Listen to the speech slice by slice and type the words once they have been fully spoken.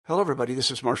Hello, everybody. This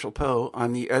is Marshall Poe.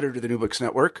 I'm the editor of the New Books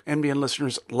Network. NBN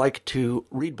listeners like to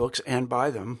read books and buy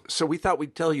them. So we thought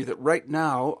we'd tell you that right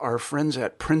now, our friends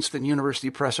at Princeton University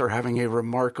Press are having a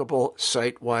remarkable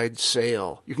site-wide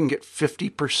sale. You can get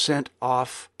 50%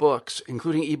 off books,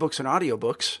 including ebooks and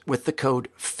audiobooks, with the code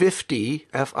 50,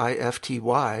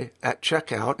 F-I-F-T-Y, at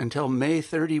checkout until May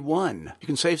 31. You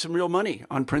can save some real money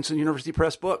on Princeton University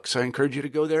Press books. I encourage you to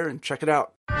go there and check it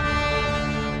out.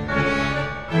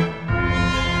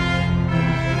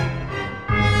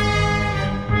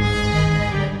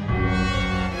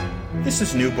 This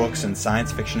is New Books in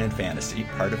Science Fiction and Fantasy,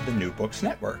 part of the New Books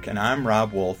Network, and I'm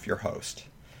Rob Wolf, your host.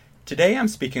 Today I'm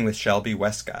speaking with Shelby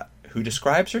Westcott, who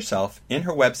describes herself in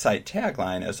her website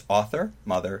tagline as author,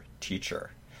 mother,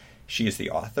 teacher. She is the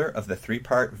author of the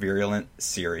three-part Virulent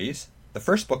series. The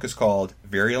first book is called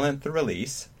Virulent: The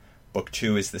Release. Book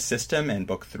 2 is The System, and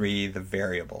Book 3, The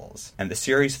Variables. And the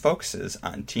series focuses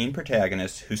on teen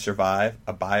protagonists who survive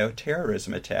a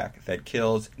bioterrorism attack that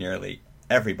kills nearly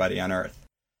everybody on Earth.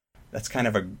 That's kind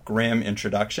of a grim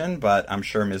introduction, but I'm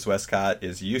sure Ms. Westcott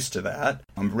is used to that.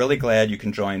 I'm really glad you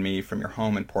can join me from your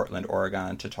home in Portland,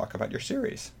 Oregon, to talk about your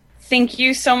series. Thank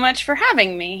you so much for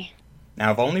having me. Now,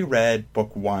 I've only read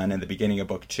Book 1 and the beginning of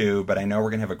Book 2, but I know we're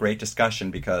going to have a great discussion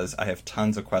because I have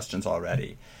tons of questions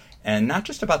already. And not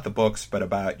just about the books, but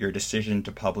about your decision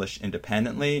to publish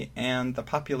independently and the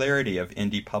popularity of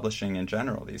indie publishing in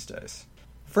general these days.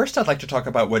 First, I'd like to talk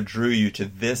about what drew you to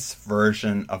this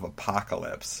version of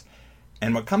Apocalypse.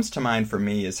 And what comes to mind for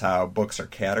me is how books are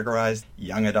categorized: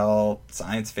 young adult,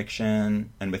 science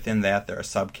fiction, and within that there are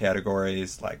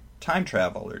subcategories like time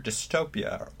travel or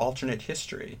dystopia or alternate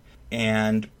history.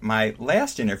 And my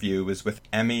last interview was with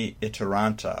Emmy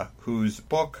Itäranta, whose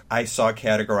book I saw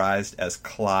categorized as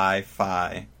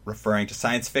cli-fi, referring to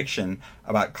science fiction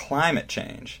about climate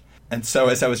change. And so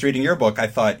as I was reading your book, I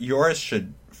thought yours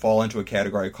should fall into a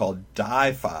category called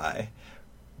di-fi,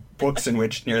 books in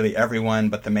which nearly everyone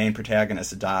but the main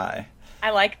protagonist die.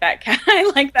 I like that.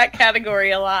 I like that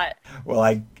category a lot. Well,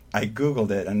 I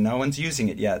Googled it, and no one's using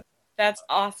it yet. That's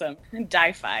awesome.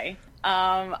 Di-fi.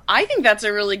 I think that's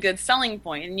a really good selling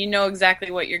point, and you know exactly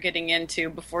what you're getting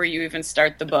into before you even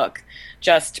start the book.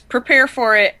 Just prepare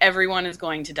for it. Everyone is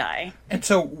going to die. And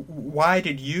so why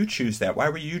did you choose that? Why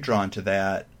were you drawn to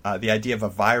that, the idea of a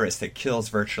virus that kills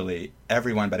virtually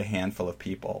everyone but a handful of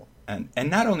people? And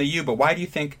not only you, but why do you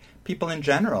think people in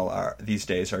general these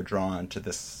days are drawn to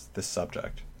this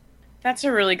subject? That's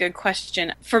a really good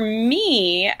question. For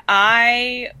me,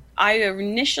 I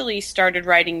initially started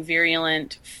writing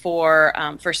Virulent for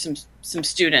some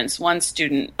students. One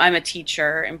student, I'm a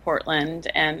teacher in Portland,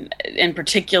 and in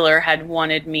particular had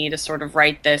wanted me to sort of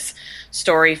write this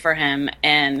story for him.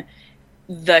 And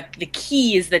the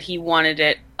key is that he wanted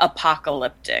it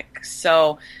apocalyptic.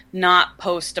 So not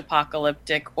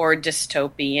post-apocalyptic or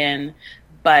dystopian,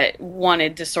 but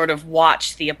wanted to sort of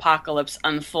watch the apocalypse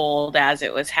unfold as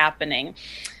it was happening.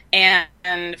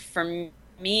 And for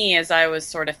me, as I was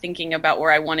sort of thinking about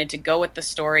where I wanted to go with the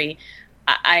story,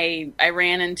 I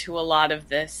ran into a lot of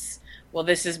this, well,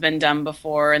 this has been done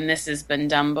before, and this has been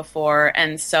done before.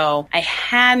 And so I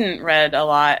hadn't read a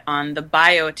lot on the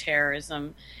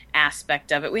bioterrorism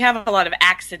aspect of it. We have a lot of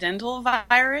accidental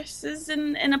viruses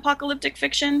in apocalyptic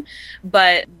fiction,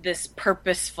 but this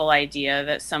purposeful idea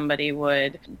that somebody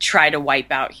would try to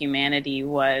wipe out humanity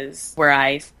was where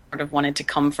I sort of wanted to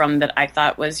come from, that I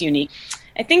thought was unique.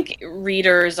 I think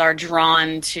readers are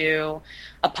drawn to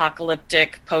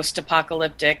apocalyptic,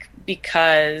 post-apocalyptic,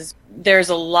 because there's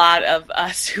a lot of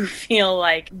us who feel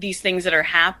like these things that are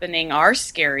happening are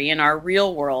scary in our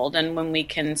real world, and when we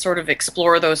can sort of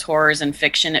explore those horrors in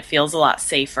fiction, it feels a lot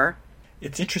safer.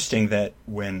 It's interesting that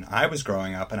when I was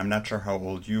growing up, and I'm not sure how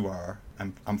old you are,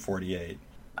 I'm 48.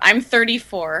 I'm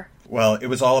 34. Well, it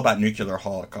was all about nuclear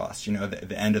holocaust. You know,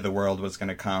 the end of the world was going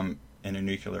to come in a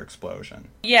nuclear explosion.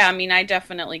 Yeah, I mean, I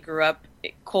definitely grew up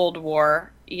Cold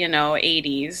War,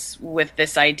 80s, with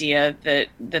this idea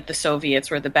that the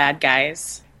Soviets were the bad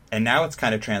guys. And now it's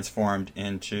kind of transformed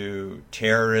into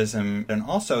terrorism. And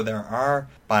also there are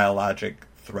biologic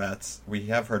threats. We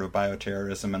have heard of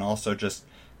bioterrorism, and also just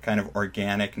kind of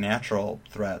organic, natural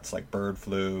threats like bird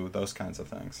flu, those kinds of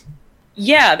things.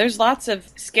 Yeah, there's lots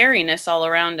of scariness all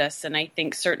around us. And I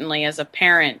think certainly as a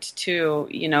parent, too,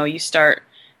 you start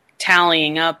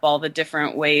tallying up all the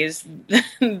different ways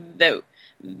that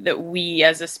we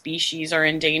as a species are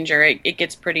in danger. It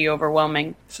gets pretty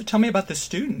overwhelming. So tell me about the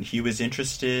student. He was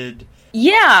interested.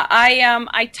 Yeah,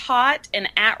 I taught an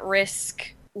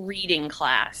at-risk reading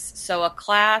class. So a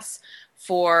class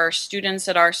for students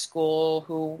at our school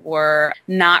who were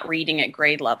not reading at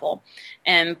grade level.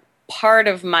 And part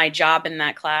of my job in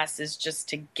that class is just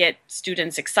to get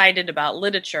students excited about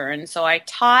literature. And so I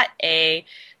taught a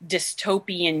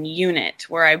dystopian unit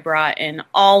where I brought in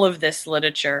all of this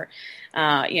literature.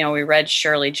 We read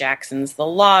Shirley Jackson's The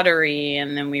Lottery,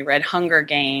 and then we read Hunger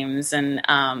Games,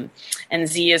 and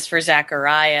Z is for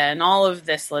Zachariah, and all of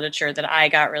this literature that I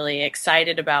got really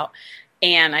excited about.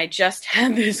 And I just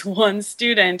had this one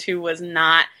student who was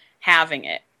not having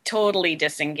it, totally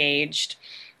disengaged.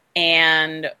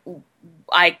 And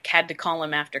I had to call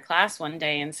him after class one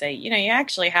day and say, you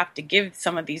actually have to give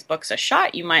some of these books a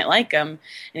shot. You might like them.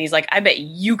 And he's like, I bet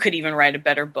you could even write a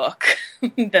better book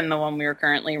than the one we were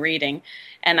currently reading.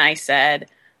 And I said,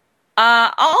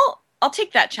 I'll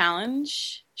take that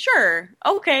challenge. Sure.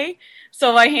 Okay.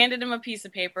 So I handed him a piece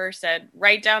of paper, said,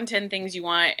 write down 10 things you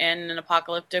want in an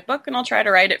apocalyptic book, and I'll try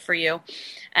to write it for you.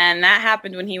 And that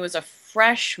happened when he was a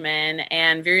freshman,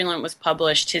 and Virulent was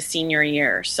published his senior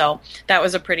year. So that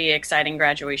was a pretty exciting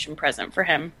graduation present for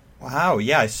him. Wow,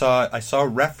 yeah, I saw a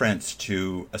reference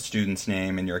to a student's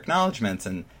name in your acknowledgments,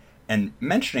 and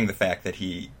mentioning the fact that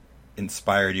he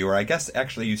inspired you, or I guess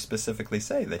actually you specifically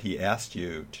say that he asked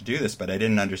you to do this, but I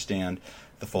didn't understand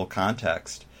the full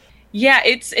context. Yeah,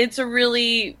 it's a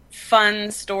really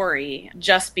fun story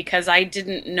just because I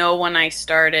didn't know when I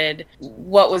started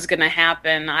what was going to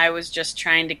happen. I was just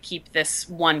trying to keep this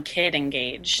one kid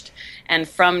engaged. And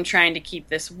from trying to keep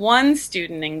this one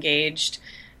student engaged,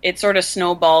 it sort of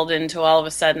snowballed into all of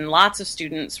a sudden lots of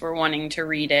students were wanting to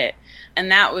read it. And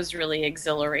that was really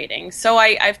exhilarating. So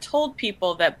I've told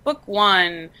people that book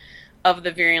one of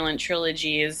the Virulent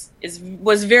trilogy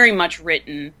was very much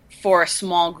written for a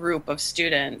small group of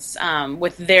students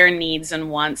with their needs and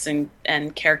wants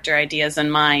and character ideas in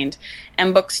mind.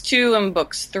 And books 2 and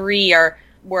books 3 are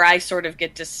where I sort of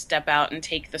get to step out and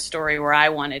take the story where I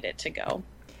wanted it to go.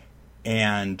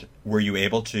 And were you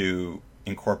able to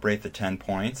incorporate the 10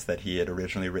 points that he had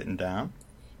originally written down?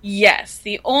 Yes.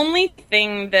 The only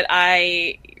thing that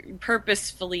I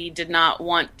purposefully did not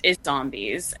want is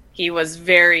zombies. He was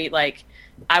very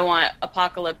I want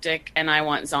apocalyptic and I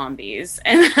want zombies.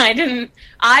 And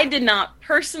I did not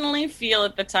personally feel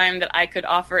at the time that I could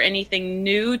offer anything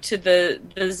new to the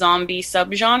zombie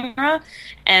subgenre.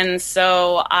 And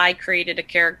so I created a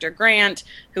character, Grant,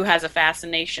 who has a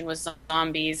fascination with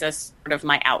zombies as sort of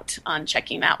my out on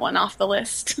checking that one off the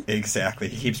list. Exactly.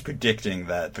 He keeps predicting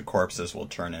that the corpses will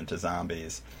turn into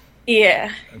zombies.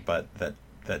 Yeah. But that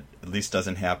at least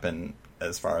doesn't happen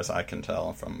as far as I can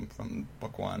tell from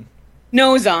book 1.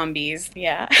 No zombies,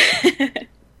 yeah.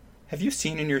 Have you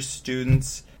seen in your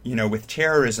students, with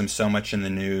terrorism so much in the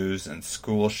news and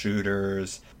school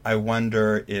shooters, I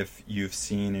wonder if you've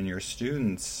seen in your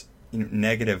students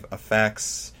negative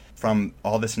effects from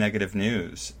all this negative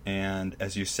news. And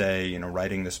as you say,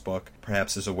 writing this book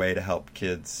perhaps is a way to help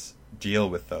kids deal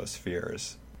with those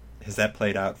fears. Has that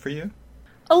played out for you?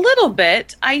 A little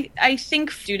bit. I think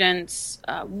students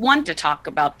want to talk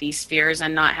about these fears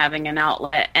and not having an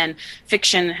outlet. And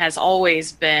fiction has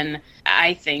always been,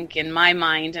 I think, in my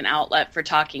mind, an outlet for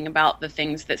talking about the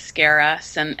things that scare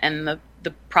us and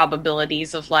the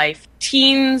probabilities of life.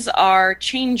 Teens are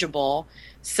changeable.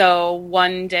 So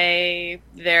one day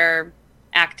they're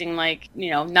acting like,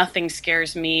 nothing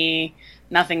scares me,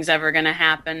 nothing's ever going to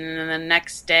happen. And then the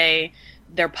next day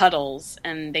they're puddles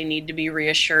and they need to be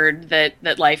reassured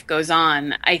that life goes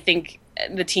on. I think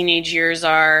the teenage years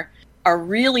are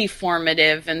really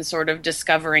formative in sort of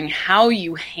discovering how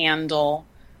you handle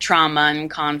trauma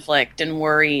and conflict and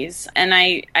worries. And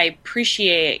I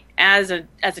appreciate as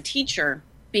a teacher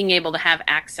being able to have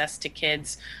access to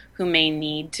kids who may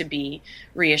need to be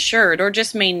reassured or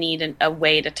just may need a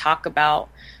way to talk about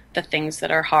the things that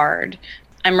are hard.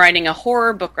 I'm writing a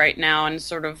horror book right now, and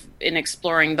sort of in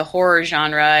exploring the horror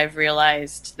genre, I've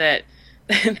realized that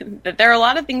that there are a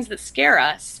lot of things that scare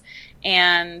us.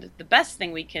 And the best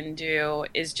thing we can do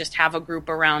is just have a group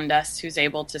around us who's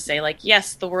able to say,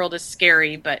 yes, the world is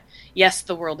scary, but yes,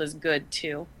 the world is good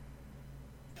too.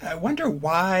 I wonder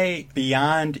why,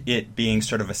 beyond it being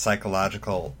sort of a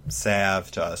psychological salve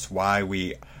to us, why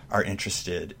we are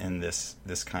interested in this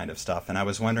kind of stuff. And I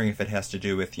was wondering if it has to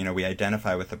do with, we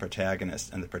identify with the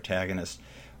protagonist, and the protagonist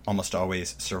almost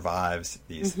always survives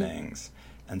these things.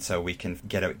 And so we can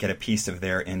get a piece of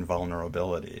their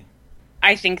invulnerability.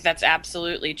 I think that's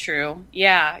absolutely true.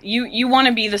 Yeah, you want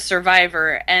to be the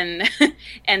survivor, and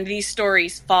and these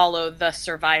stories follow the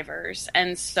survivors.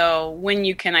 And so when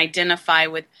you can identify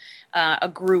with a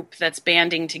group that's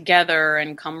banding together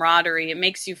and camaraderie, it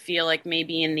makes you feel like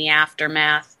maybe in the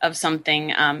aftermath of something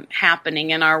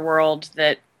happening in our world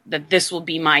that this will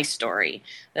be my story,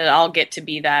 that I'll get to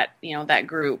be that, that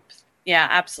group. Yeah,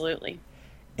 absolutely.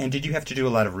 And did you have to do a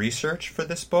lot of research for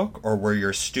this book, or were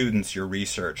your students your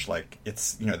research? Like,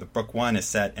 it's, the book one is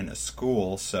set in a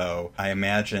school, so I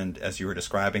imagined, as you were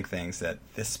describing things, that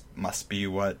this must be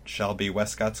what Shelby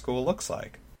Westcott School looks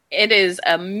like. It is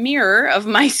a mirror of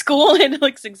my school. It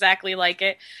looks exactly like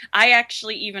it. I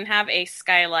actually even have a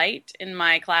skylight in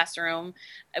my classroom,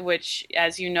 which,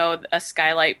 as you know, a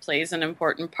skylight plays an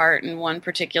important part in one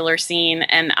particular scene.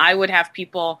 And I would have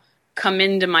people come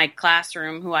into my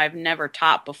classroom who I've never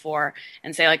taught before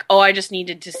and say, like, oh, I just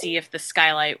needed to see if the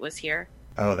skylight was here.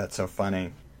 Oh, that's so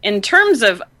funny. In terms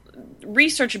of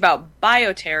research about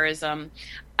bioterrorism,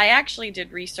 I actually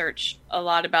did research a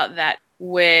lot about that,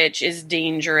 which is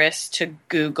dangerous to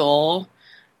Google,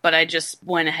 but I just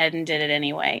went ahead and did it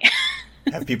anyway.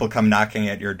 Have people come knocking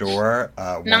at your door,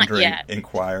 wondering,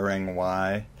 inquiring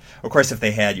why? Of course, if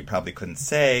they had, you probably couldn't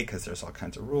say, because there's all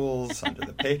kinds of rules under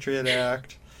the Patriot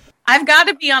Act. I've got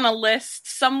to be on a list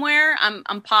somewhere.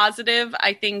 I'm positive.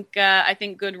 I think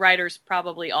good writers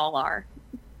probably all are.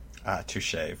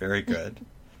 Touché. Very good.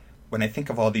 When I think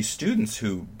of all these students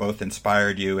who both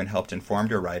inspired you and helped inform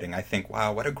your writing, I think,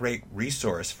 wow, what a great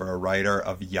resource for a writer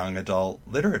of young adult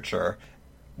literature.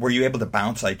 Were you able to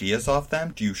bounce ideas off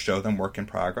them? Do you show them work in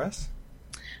progress?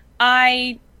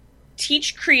 I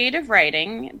teach creative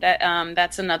writing.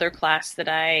 That's another class that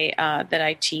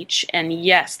I teach. And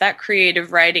yes, that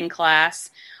creative writing class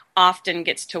often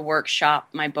gets to workshop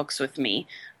my books with me.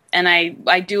 And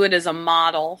I do it as a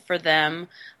model for them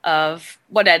of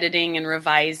what editing and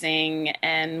revising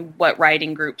and what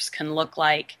writing groups can look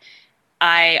like.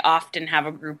 I often have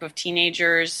a group of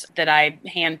teenagers that I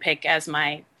handpick as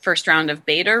my first round of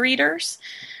beta readers.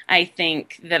 I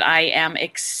think that I am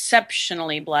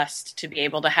exceptionally blessed to be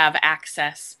able to have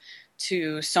access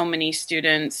to so many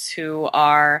students who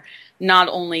are not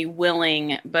only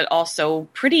willing, but also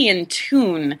pretty in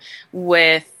tune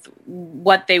with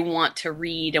what they want to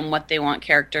read and what they want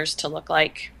characters to look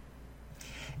like.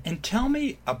 And tell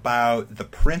me about the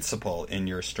principal in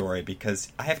your story,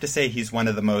 because I have to say he's one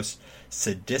of the most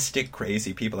sadistic,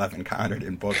 crazy people I've encountered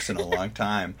in books in a long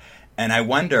time. And I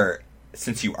wonder,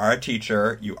 since you are a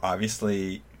teacher, you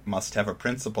obviously must have a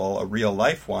principal, a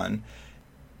real-life one,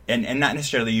 and not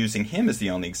necessarily using him as the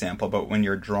only example, but when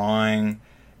you're drawing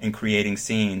and creating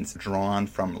scenes drawn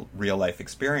from real-life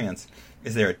experience,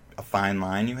 is there a fine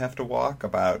line you have to walk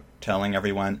about telling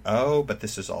everyone, oh, but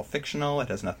this is all fictional, it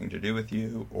has nothing to do with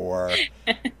you, or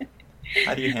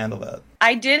how do you handle that?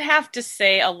 I did have to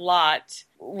say a lot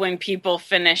when people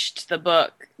finished the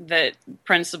book that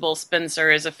Principal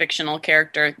Spencer is a fictional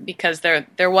character, because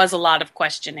there was a lot of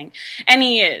questioning. And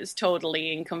he is,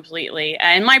 totally and completely.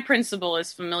 And my principal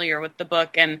is familiar with the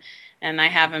book, and I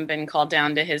haven't been called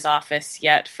down to his office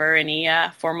yet for any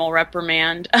formal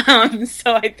reprimand.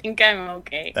 So I think I'm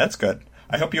okay. That's good.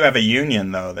 I hope you have a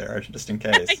union, though, there, just in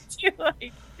case.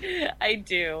 I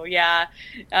do, yeah.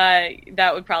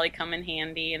 That would probably come in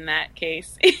handy in that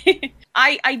case.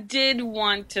 I did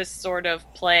want to sort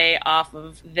of play off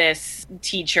of this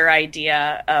teacher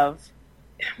idea of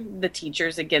the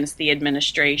teachers against the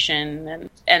administration,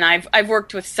 and I've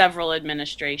worked with several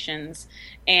administrations,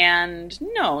 and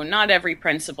no, not every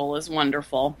principal is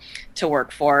wonderful to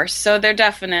work for. So there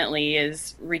definitely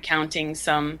is recounting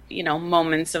some,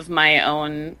 moments of my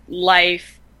own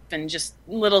life and just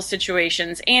little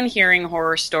situations, and hearing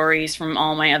horror stories from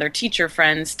all my other teacher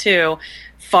friends too,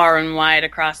 far and wide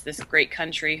across this great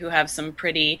country, who have some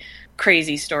pretty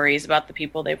crazy stories about the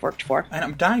people they've worked for. And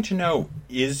I'm dying to know,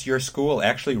 is your school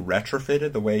actually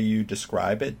retrofitted the way you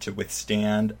describe it to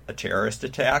withstand a terrorist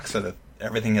attack, so that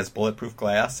everything has bulletproof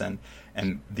glass and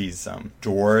these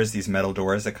doors, these metal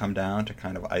doors that come down to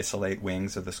kind of isolate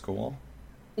wings of the school?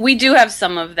 We do have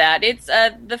some of that. It's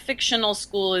the fictional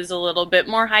school is a little bit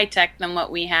more high-tech than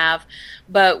what we have,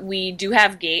 but we do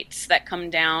have gates that come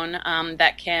down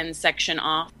that can section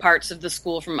off parts of the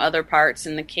school from other parts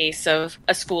in the case of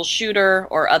a school shooter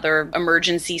or other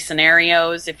emergency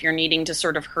scenarios. If you're needing to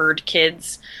sort of herd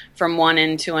kids from one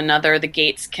end to another, the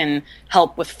gates can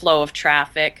help with flow of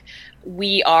traffic.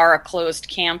 We are a closed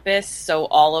campus, so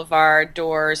all of our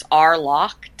doors are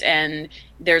locked, and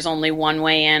there's only one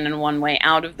way in and one way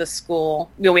out of the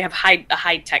school. We have a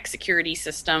high-tech security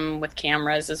system with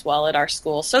cameras as well at our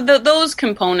school. So those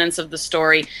components of the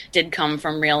story did come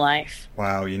from real life.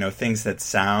 Wow, things that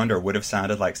sound or would have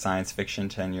sounded like science fiction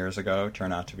 10 years ago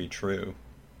turn out to be true.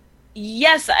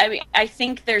 Yes, I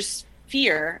think there's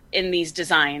fear in these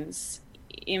designs.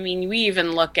 We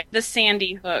even look at the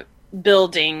Sandy Hook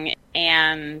building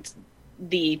and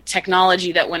the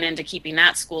technology that went into keeping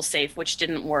that school safe, which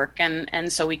didn't work.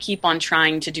 And so we keep on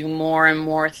trying to do more and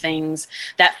more things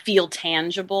that feel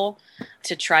tangible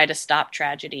to try to stop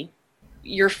tragedy.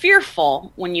 You're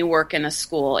fearful when you work in a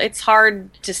school. It's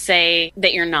hard to say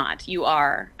that you're not. You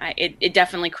are. It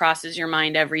definitely crosses your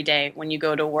mind every day when you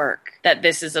go to work that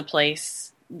this is a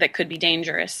place that could be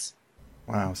dangerous.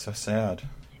 Wow, so sad.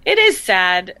 It is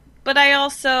sad, but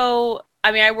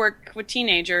I work with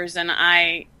teenagers, and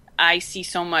I see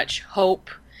so much hope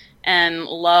and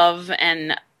love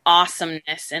and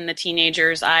awesomeness in the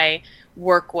teenagers I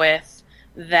work with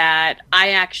that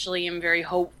I actually am very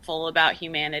hopeful about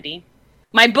humanity.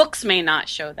 My books may not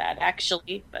show that,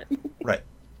 actually, but... Right.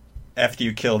 After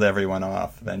you killed everyone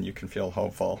off, then you can feel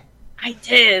hopeful. I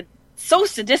did. So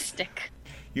sadistic.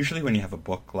 Usually when you have a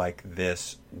book like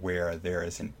this where there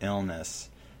is an illness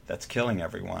that's killing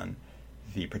everyone,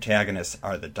 the protagonists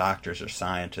are the doctors or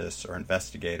scientists or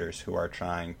investigators who are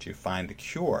trying to find the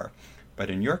cure. But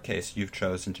in your case, you've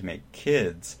chosen to make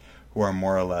kids, who are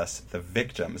more or less the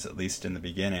victims, at least in the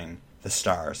beginning, the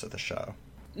stars of the show.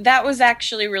 That was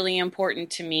actually really important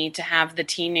to me, to have the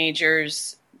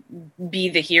teenagers be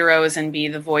the heroes and be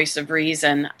the voice of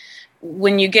reason.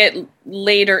 When you get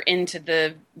later into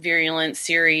the Virulent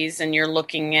series and you're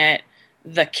looking at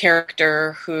the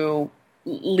character who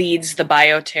leads the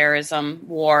bioterrorism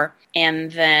war,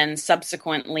 and then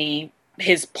subsequently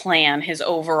his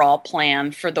overall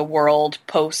plan for the world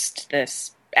post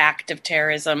this act of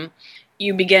terrorism,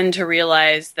 you begin to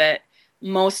realize that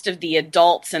most of the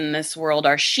adults in this world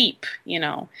are sheep.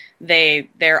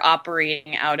 They're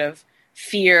operating out of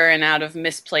fear and out of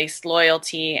misplaced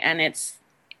loyalty, and it's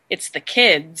the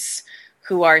kids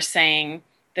who are saying,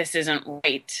 this isn't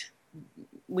right.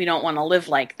 We don't want to live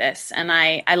like this. And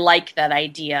I like that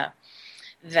idea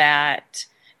that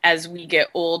as we get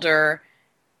older,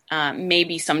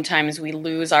 maybe sometimes we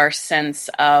lose our sense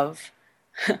of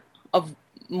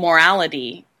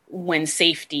morality when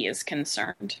safety is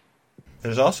concerned.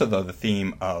 There's also, though, the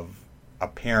theme of a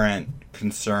parent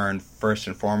concerned first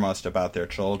and foremost about their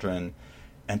children,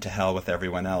 and to hell with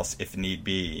everyone else if need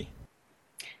be.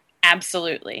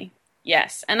 Absolutely.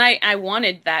 Yes. And I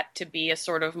wanted that to be a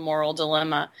sort of moral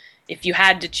dilemma. If you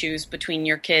had to choose between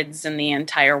your kids and the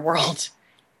entire world,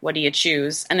 what do you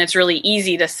choose? And it's really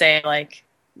easy to say, like,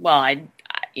 well,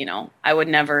 I would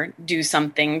never do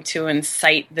something to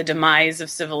incite the demise of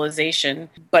civilization.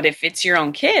 But if it's your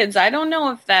own kids, I don't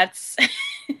know if that's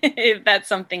if that's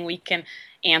something we can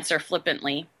answer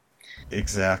flippantly.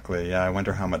 Exactly. Yeah, I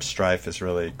wonder how much strife is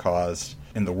really caused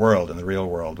in the world, in the real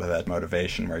world, with that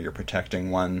motivation where you're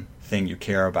protecting one thing you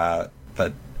care about,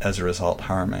 but as a result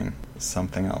harming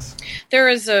something else. There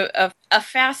is a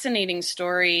fascinating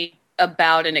story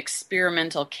about an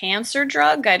experimental cancer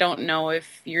drug. I don't know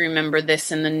if you remember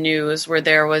this in the news, where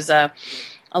there was a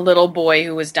little boy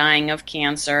who was dying of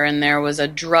cancer, and there was a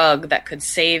drug that could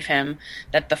save him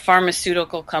that the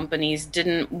pharmaceutical companies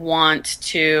didn't want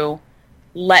to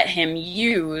let him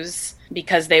use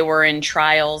because they were in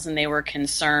trials and they were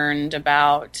concerned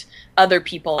about other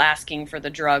people asking for the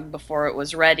drug before it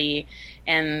was ready.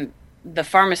 And the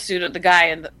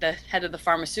head of the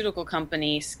pharmaceutical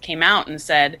companies came out and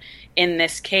said, in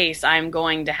this case, I'm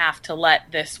going to have to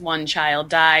let this one child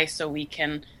die so we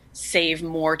can save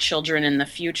more children in the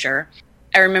future.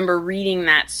 I remember reading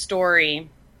that story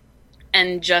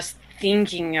and just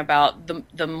thinking about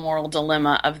the moral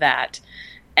dilemma of that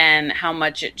and how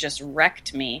much it just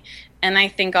wrecked me. And I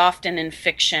think often in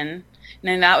fiction,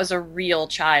 and that was a real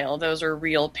child, those are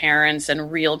real parents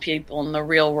and real people in the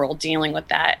real world dealing with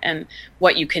that. And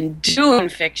what you can do in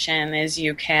fiction is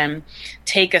you can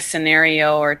take a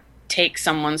scenario or take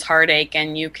someone's heartache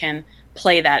and you can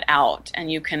play that out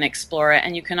and you can explore it,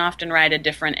 and you can often write a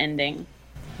different ending.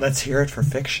 Let's hear it for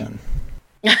fiction.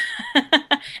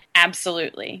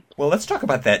 Absolutely. Well, let's talk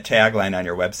about that tagline on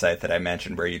your website that I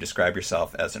mentioned where you describe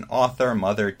yourself as an author,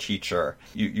 mother, teacher.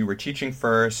 You were teaching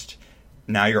first,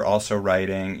 now you're also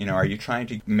writing. Are you trying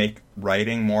to make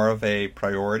writing more of a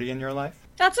priority in your life?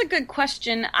 That's a good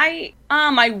question. I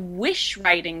wish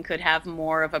writing could have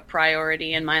more of a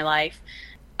priority in my life.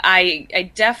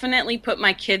 I definitely put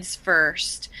my kids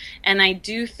first, and I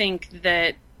do think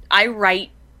that I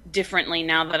write differently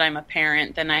now that I'm a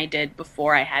parent than I did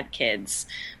before I had kids.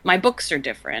 My books are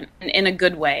different in a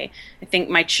good way. I think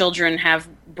my children have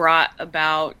brought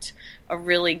about a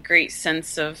really great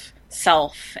sense of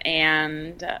self,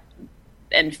 and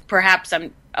perhaps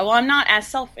I'm Well, I'm not as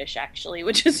selfish, actually,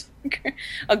 which is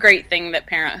a great thing that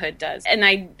parenthood does. And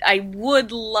I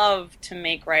would love to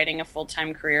make writing a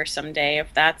full-time career someday.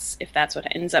 If that's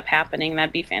what ends up happening,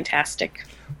 that'd be fantastic.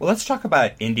 Well, let's talk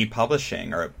about indie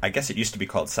publishing, or I guess it used to be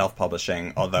called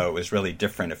self-publishing, although it was really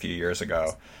different a few years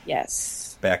ago.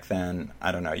 Yes. Back then,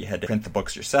 I don't know, you had to print the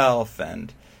books yourself,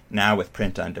 and now with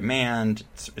print on demand,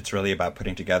 it's really about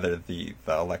putting together the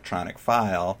electronic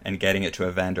file and getting it to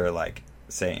a vendor like,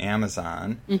 say,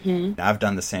 Amazon. Mm-hmm. I've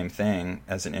done the same thing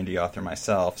as an indie author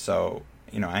myself, so,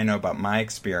 I know about my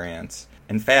experience.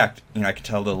 In fact, I could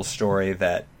tell a little story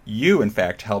that you, in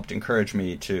fact, helped encourage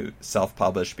me to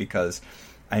self-publish, because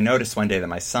I noticed one day that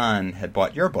my son had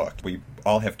bought your book. We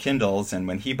all have Kindles, and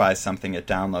when he buys something, it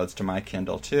downloads to my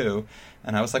Kindle too.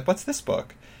 And I was like, what's this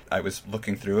book? I was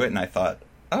looking through it, and I thought,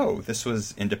 oh, this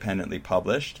was independently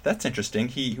published. That's interesting.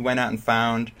 He went out and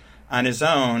found on his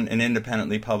own an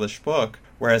independently published book,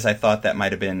 whereas I thought that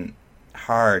might have been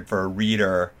hard for a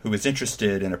reader who was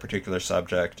interested in a particular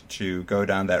subject to go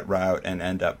down that route and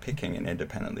end up picking an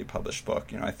independently published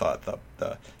book. I thought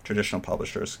the traditional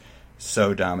publishers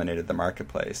so dominated the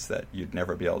marketplace that you'd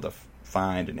never be able to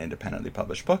find an independently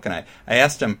published book. And I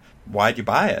asked him, why'd you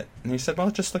buy it? And he said, well,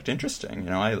 it just looked interesting.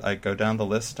 I go down the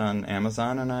list on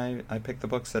Amazon and I pick the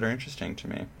books that are interesting to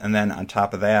me. And then on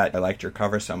top of that, I liked your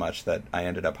cover so much that I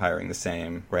ended up hiring the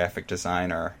same graphic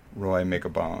designer, Roy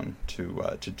Migabone,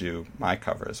 to do my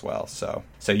cover as well. So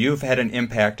you've had an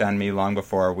impact on me long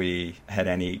before we had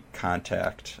any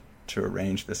contact to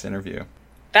arrange this interview.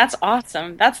 That's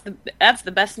awesome. That's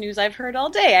the best news I've heard all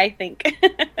day, I think.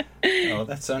 Oh,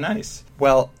 that's so nice.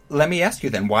 Well, let me ask you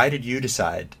then, why did you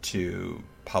decide to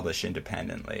publish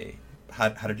independently? How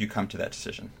did you come to that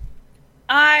decision?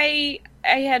 I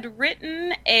had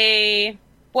written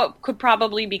what could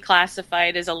probably be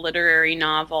classified as a literary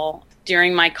novel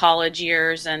during my college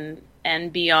years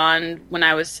and beyond, when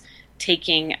I was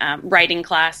taking writing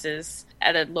classes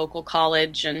at a local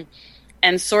college,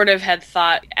 and sort of had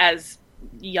thought, as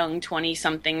young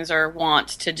 20-somethings are wont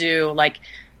to do, like,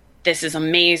 this is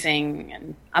amazing,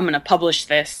 and I'm going to publish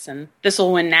this, and this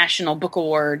will win national book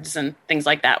awards and things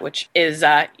like that, which is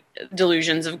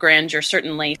delusions of grandeur,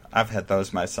 certainly. I've had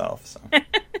those myself. So.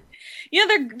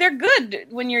 They're good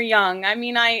when you're young. I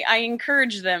mean, I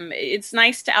encourage them. It's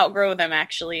nice to outgrow them,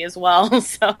 actually, as well.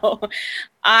 So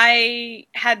I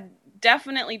had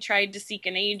definitely tried to seek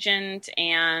an agent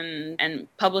and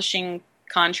publishing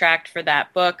contract for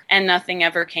that book, and nothing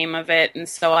ever came of it. And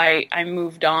so I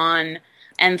moved on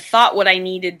and thought what I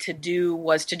needed to do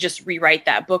was to just rewrite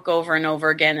that book over and over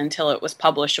again until it was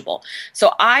publishable.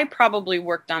 So I probably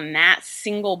worked on that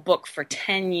single book for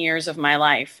 10 years of my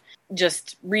life,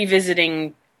 just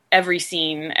revisiting every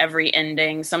scene, every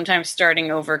ending, sometimes starting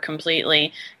over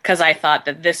completely, because I thought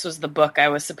that this was the book I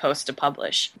was supposed to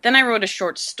publish. Then I wrote a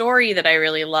short story that I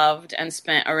really loved and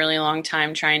spent a really long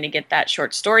time trying to get that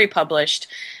short story published.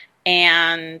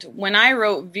 And when I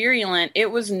wrote Virulent,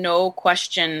 it was no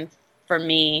question for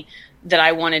me that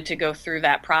I wanted to go through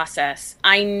that process.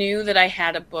 I knew that I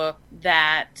had a book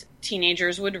that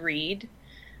teenagers would read.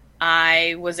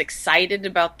 I was excited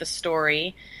about the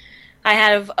story. I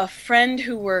have a friend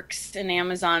who works in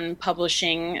Amazon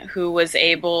publishing who was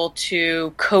able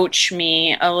to coach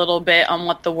me a little bit on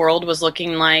what the world was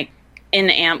looking like in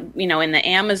the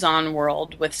Amazon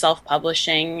world with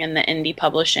self-publishing and the indie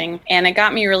publishing. And it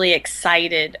got me really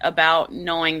excited about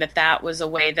knowing that that was a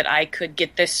way that I could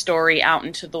get this story out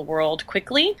into the world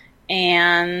quickly.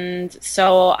 And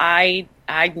so I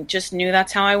just knew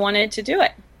that's how I wanted to do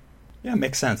it. Yeah, it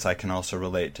makes sense. I can also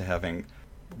relate to having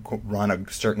run a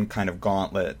certain kind of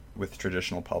gauntlet with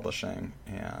traditional publishing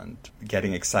and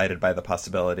getting excited by the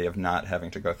possibility of not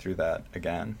having to go through that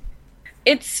again.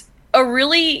 It's a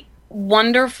really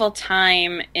wonderful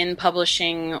time in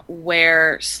publishing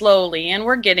where slowly, and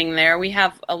we're getting there, we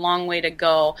have a long way to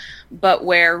go, but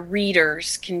where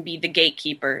readers can be the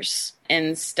gatekeepers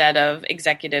instead of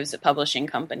executives at publishing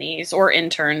companies, or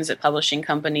interns at publishing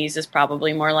companies is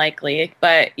probably more likely.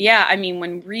 But yeah, I mean,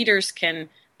 when readers can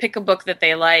pick a book that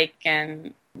they like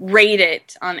and rate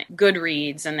it on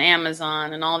Goodreads and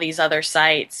Amazon and all these other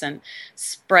sites and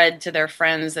spread to their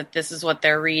friends that this is what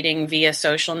they're reading via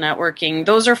social networking,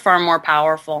 those are far more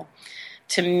powerful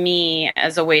to me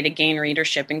as a way to gain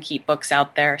readership and keep books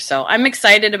out there. So I'm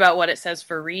excited about what it says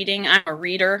for reading. I'm a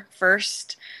reader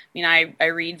first. I mean, I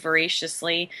read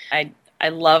voraciously. I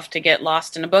love to get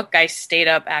lost in a book. I stayed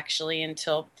up actually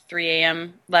until 3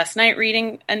 a.m. last night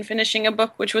reading and finishing a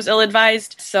book, which was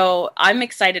ill-advised. So I'm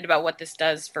excited about what this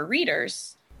does for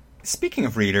readers. Speaking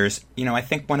of readers, I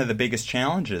think one of the biggest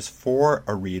challenges for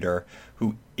a reader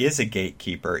who is a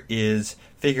gatekeeper, is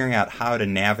figuring out how to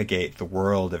navigate the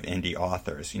world of indie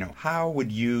authors. How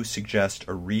would you suggest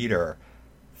a reader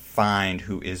find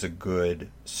who is a good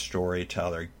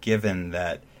storyteller, given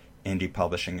that indie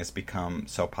publishing has become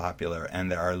so popular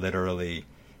and there are literally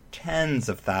tens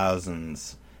of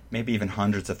thousands, maybe even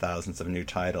hundreds of thousands of new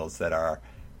titles that are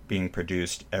being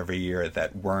produced every year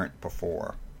that weren't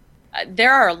before?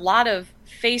 There are a lot of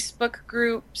Facebook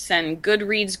groups and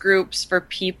Goodreads groups for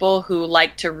people who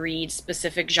like to read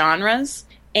specific genres.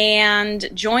 And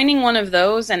joining one of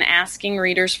those and asking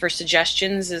readers for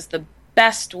suggestions is the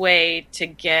best way to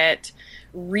get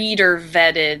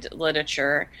reader-vetted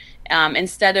literature.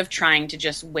 Instead of trying to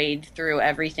just wade through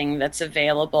everything that's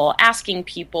available, asking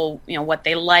people, what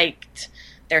they liked,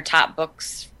 their top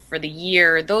books for the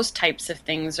year, those types of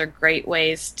things are great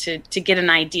ways to get an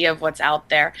idea of what's out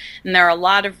there. And there are a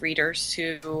lot of readers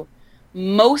who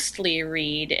mostly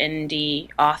read indie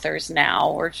authors now,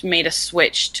 or made a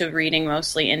switch to reading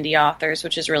mostly indie authors,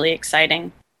 which is really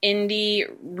exciting. Indie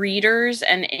readers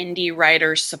and indie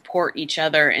writers support each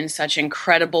other in such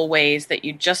incredible ways that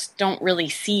you just don't really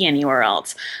see anywhere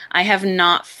else. I have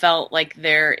not felt like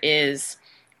there is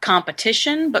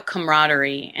competition, but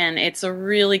camaraderie, and it's a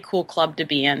really cool club to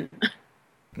be in.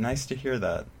 Nice to hear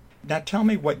that. Now tell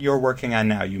me what you're working on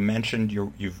now. You mentioned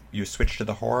you switched to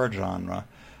the horror genre.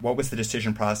 What was the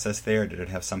decision process there? Did it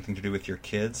have something to do with your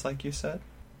kids, like you said?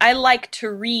 I like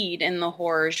to read in the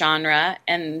horror genre,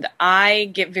 and I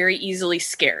get very easily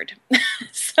scared.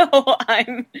 So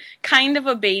I'm kind of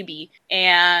a baby.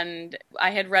 And I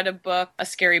had read a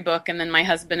scary book, and then my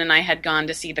husband and I had gone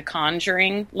to see The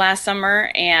Conjuring last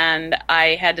summer, and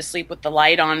I had to sleep with the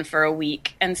light on for a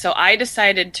week. And so I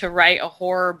decided to write a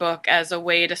horror book as a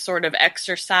way to sort of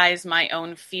exercise my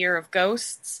own fear of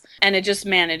ghosts. And it just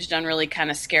managed on really kind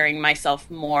of scaring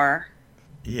myself more.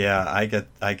 Yeah,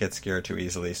 I get scared too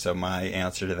easily, so my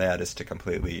answer to that is to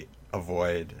completely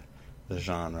avoid the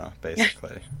genre,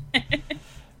 basically.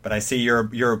 But I see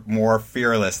you're more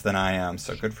fearless than I am,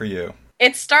 so good for you.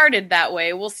 It started that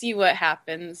way. We'll see what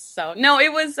happens. So no,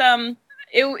 it was a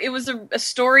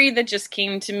story that just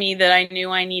came to me that I knew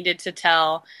I needed to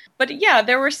tell. But yeah,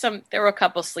 there were a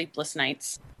couple sleepless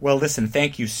nights. Well, listen,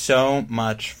 thank you so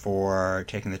much for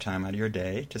taking the time out of your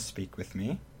day to speak with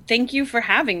me. Thank you for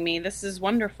having me. This is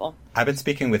wonderful. I've been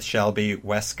speaking with Shelby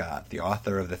Westcott, the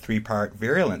author of the 3-part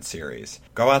Virulent series.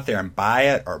 Go out there and buy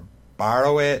it or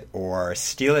borrow it or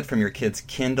steal it from your kid's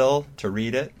Kindle to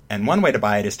read it. And one way to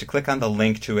buy it is to click on the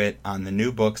link to it on the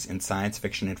New Books in Science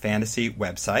Fiction and Fantasy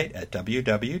website at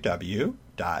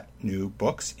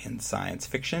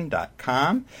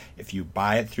www.newbooksinScienceFiction.com. If you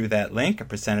buy it through that link, a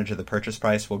percentage of the purchase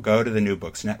price will go to the New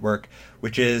Books Network,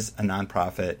 which is a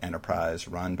nonprofit enterprise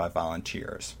run by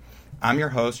volunteers. I'm your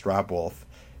host, Rob Wolf.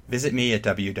 Visit me at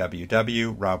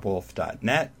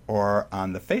www.robwolf.net or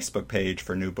on the Facebook page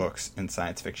for New Books in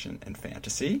Science Fiction and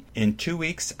Fantasy. In 2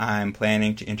 weeks, I'm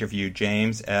planning to interview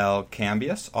James L.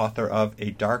 Cambius, author of A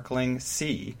Darkling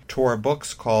Sea. Tor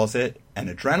Books calls it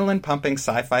an adrenaline-pumping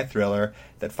sci-fi thriller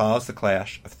that follows the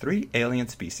clash of 3 alien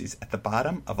species at the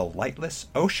bottom of a lightless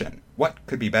ocean. What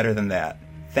could be better than that?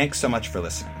 Thanks so much for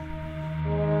listening.